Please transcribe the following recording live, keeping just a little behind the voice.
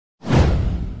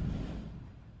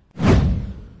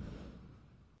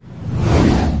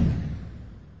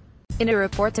In a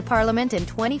report to Parliament in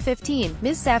 2015,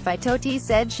 Ms. Saffitoti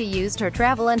said she used her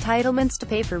travel entitlements to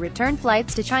pay for return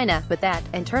flights to China, but that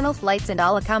internal flights and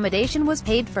all accommodation was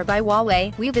paid for by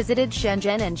Huawei. "We visited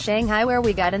Shenzhen and Shanghai where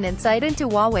we got an insight into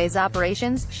Huawei's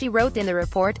operations," she wrote in the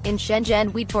report. "In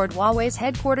Shenzhen we toured Huawei's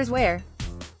headquarters where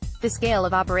the scale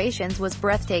of operations was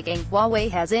breathtaking. Huawei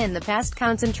has in the past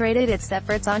concentrated its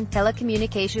efforts on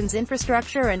telecommunications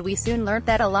infrastructure, and we soon learnt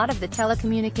that a lot of the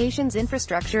telecommunications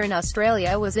infrastructure in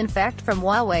Australia was in fact from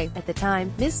Huawei." At the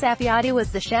time, Ms. Saffioti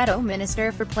was the Shadow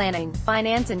Minister for Planning,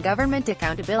 Finance and Government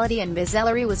Accountability, and Ms.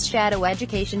 Ellery was Shadow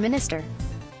Education Minister.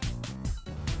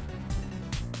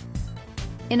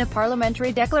 In a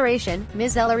parliamentary declaration,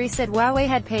 Ms. Ellery said Huawei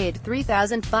had paid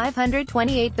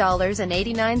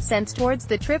 $3,528.89 towards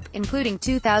the trip, including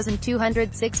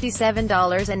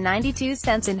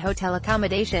 $2,267.92 in hotel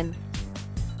accommodation.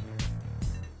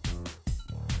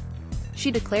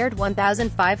 She declared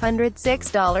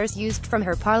 $1,506 used from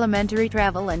her parliamentary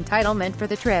travel entitlement for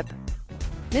the trip.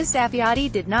 Ms.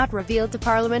 Saffioti did not reveal to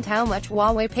Parliament how much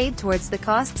Huawei paid towards the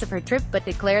costs of her trip, but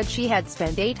declared she had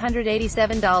spent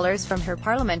 $887 from her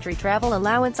parliamentary travel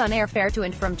allowance on airfare to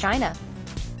and from China.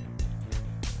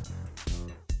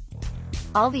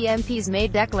 All the MPs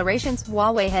made declarations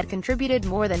Huawei had contributed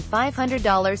more than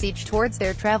 $500 each towards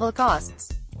their travel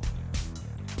costs.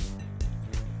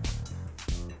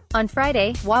 On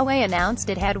Friday, Huawei announced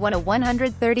it had won a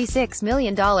 $136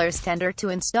 million tender to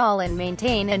install and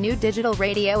maintain a new digital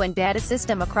radio and data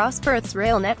system across Perth's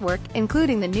rail network,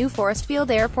 including the new Forestfield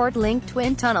Airport-linked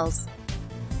twin tunnels.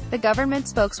 The government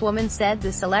spokeswoman said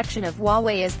the selection of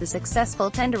Huawei as the successful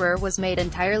tenderer was made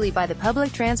entirely by the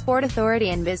Public Transport Authority,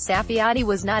 and Ms. Saffioti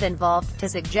was not involved. To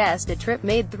suggest a trip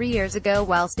made 3 years ago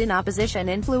whilst in opposition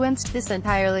influenced this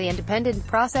entirely independent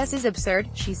process is absurd,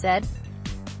 she said.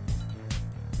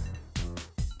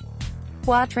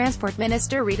 Hua Transport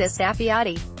Minister Rita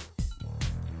Saffioti.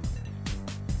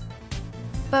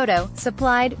 Photo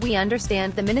supplied. "We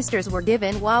understand the ministers were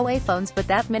given Huawei phones, but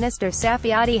that Minister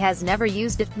Saffioti has never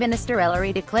used it." Minister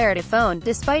Ellery declared a phone,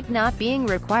 despite not being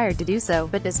required to do so,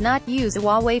 but does not use a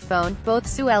Huawei phone. Both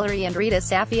Sue Ellery and Rita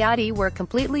Saffioti were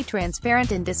completely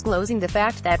transparent in disclosing the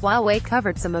fact that Huawei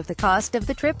covered some of the cost of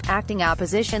the trip. Acting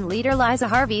opposition leader Liza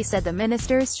Harvey said the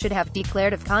ministers should have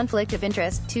declared a conflict of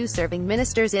interest. Two serving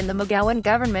ministers in the McGowan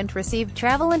government received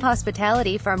travel and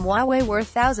hospitality from Huawei worth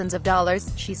thousands of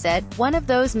dollars, she said. One of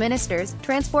those ministers,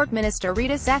 Transport Minister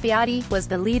Rita Saffioti, was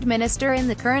the lead minister in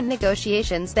the current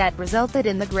negotiations that resulted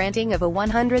in the granting of a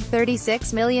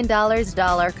 $136 million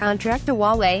contract to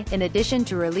Huawei. In addition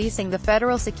to releasing the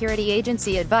Federal Security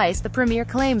Agency advice the Premier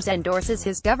claims endorses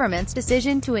his government's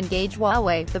decision to engage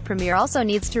Huawei, the Premier also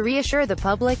needs to reassure the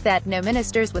public that no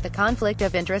ministers with a conflict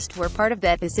of interest were part of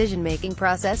that decision-making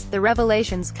process. The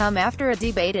revelations come after a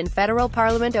debate in federal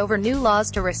parliament over new laws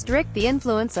to restrict the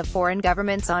influence of foreign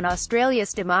governments on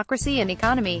Australia's democracy and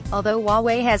economy. Although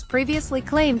Huawei has previously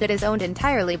claimed it is owned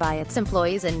entirely by its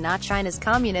employees and not China's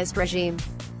communist regime.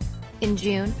 In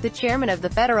June, the chairman of the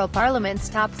federal parliament's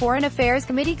top foreign affairs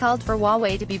committee called for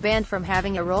Huawei to be banned from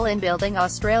having a role in building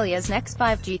Australia's next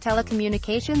 5G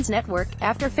telecommunications network,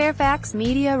 after Fairfax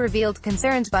Media revealed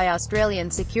concerns by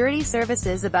Australian security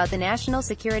services about the national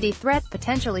security threat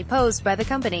potentially posed by the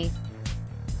company.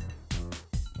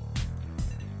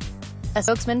 A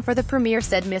spokesman for the Premier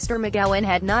said Mr. McGowan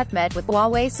had not met with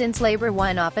Huawei since Labour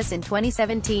won office in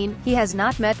 2017. He has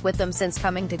not met with them since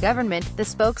coming to government, the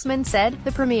spokesman said.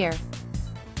 The Premier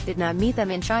did not meet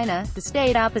them in China. The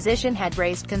state opposition had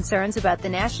raised concerns about the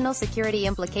national security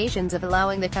implications of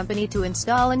allowing the company to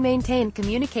install and maintain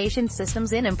communication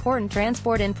systems in important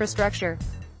transport infrastructure.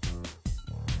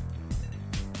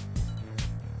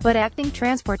 But Acting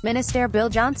Transport Minister Bill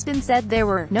Johnston said there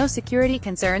were no security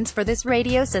concerns for this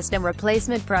radio system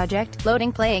replacement project.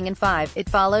 Loading, playing and 5. It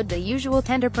followed the usual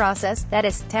tender process, that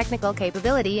is, technical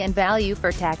capability and value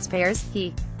for taxpayers,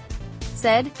 he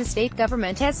said. The state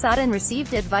government has sought and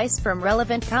received advice from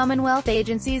relevant Commonwealth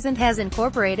agencies and has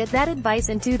incorporated that advice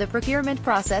into the procurement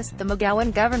process. The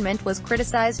McGowan government was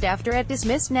criticized after it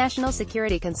dismissed national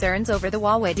security concerns over the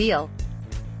Huawei deal.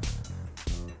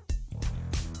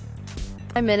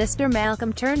 Prime Minister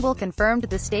Malcolm Turnbull confirmed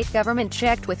the state government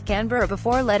checked with Canberra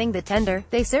before letting the tender.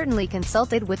 They certainly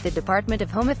consulted with the Department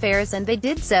of Home Affairs and they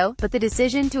did so, but the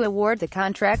decision to award the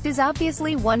contract is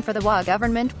obviously one for the Hua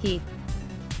government, he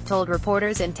told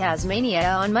reporters in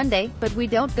Tasmania on Monday, but we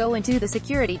don't go into the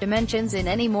security dimensions in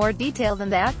any more detail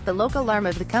than that. The local arm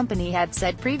of the company had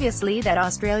said previously that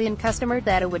Australian customer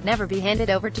data would never be handed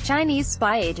over to Chinese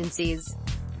spy agencies.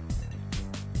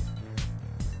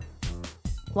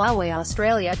 Huawei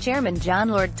Australia chairman John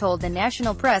Lord told the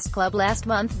National Press Club last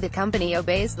month the company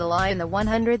obeys the law in the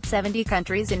 170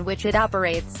 countries in which it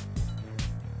operates.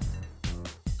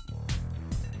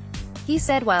 He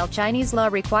said while Chinese law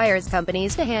requires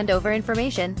companies to hand over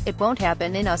information, it won't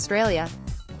happen in Australia.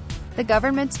 The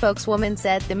government spokeswoman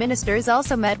said the ministers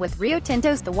also met with Rio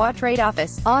Tinto's the Wa Trade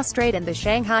Office, Austrade and the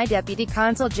Shanghai Deputy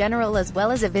Consul General, as well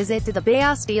as a visit to the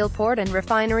Baia Steel Port and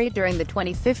Refinery during the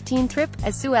 2015 trip.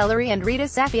 As Sue Ellery and Rita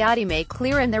Saffioti make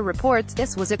clear in their reports,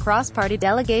 this was a cross-party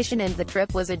delegation and the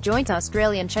trip was a joint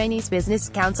Australian-Chinese Business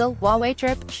Council Huawei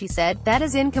trip, she said. That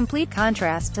is in complete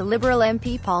contrast to Liberal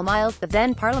MP Paul Miles, the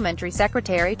then parliamentary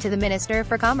secretary to the Minister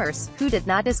for Commerce, who did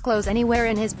not disclose anywhere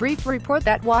in his brief report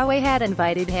that Huawei had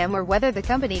invited him or whether the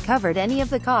company covered any of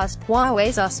the cost.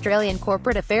 Huawei's Australian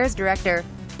Corporate Affairs Director,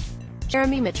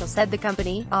 Jeremy Mitchell, said the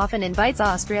company often invites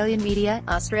Australian media,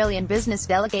 Australian business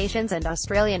delegations and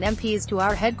Australian MPs to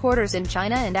our headquarters in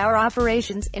China and our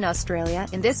operations in Australia.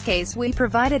 In this case, we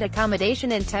provided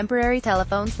accommodation and temporary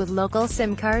telephones with local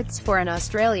SIM cards for an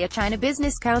Australia-China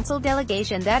Business Council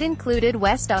delegation that included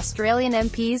West Australian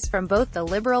MPs from both the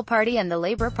Liberal Party and the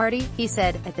Labor Party, he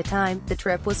said. At the time, the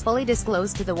trip was fully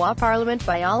disclosed to the Wa Parliament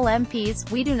by all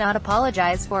MPs. We do not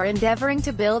apologise for endeavouring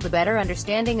to build a better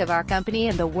understanding of our company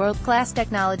and the world-class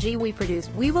technology we produce.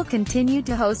 We will continue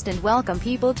to host and welcome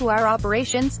people to our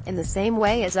operations, in the same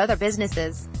way as other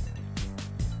businesses.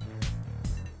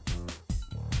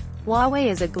 Huawei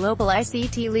is a global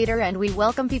ICT leader and we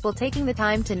welcome people taking the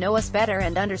time to know us better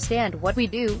and understand what we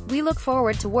do. We look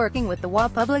forward to working with the Wa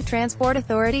Public Transport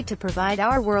Authority to provide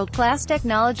our world-class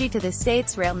technology to the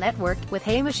state's rail network, with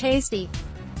Hamish Hasty.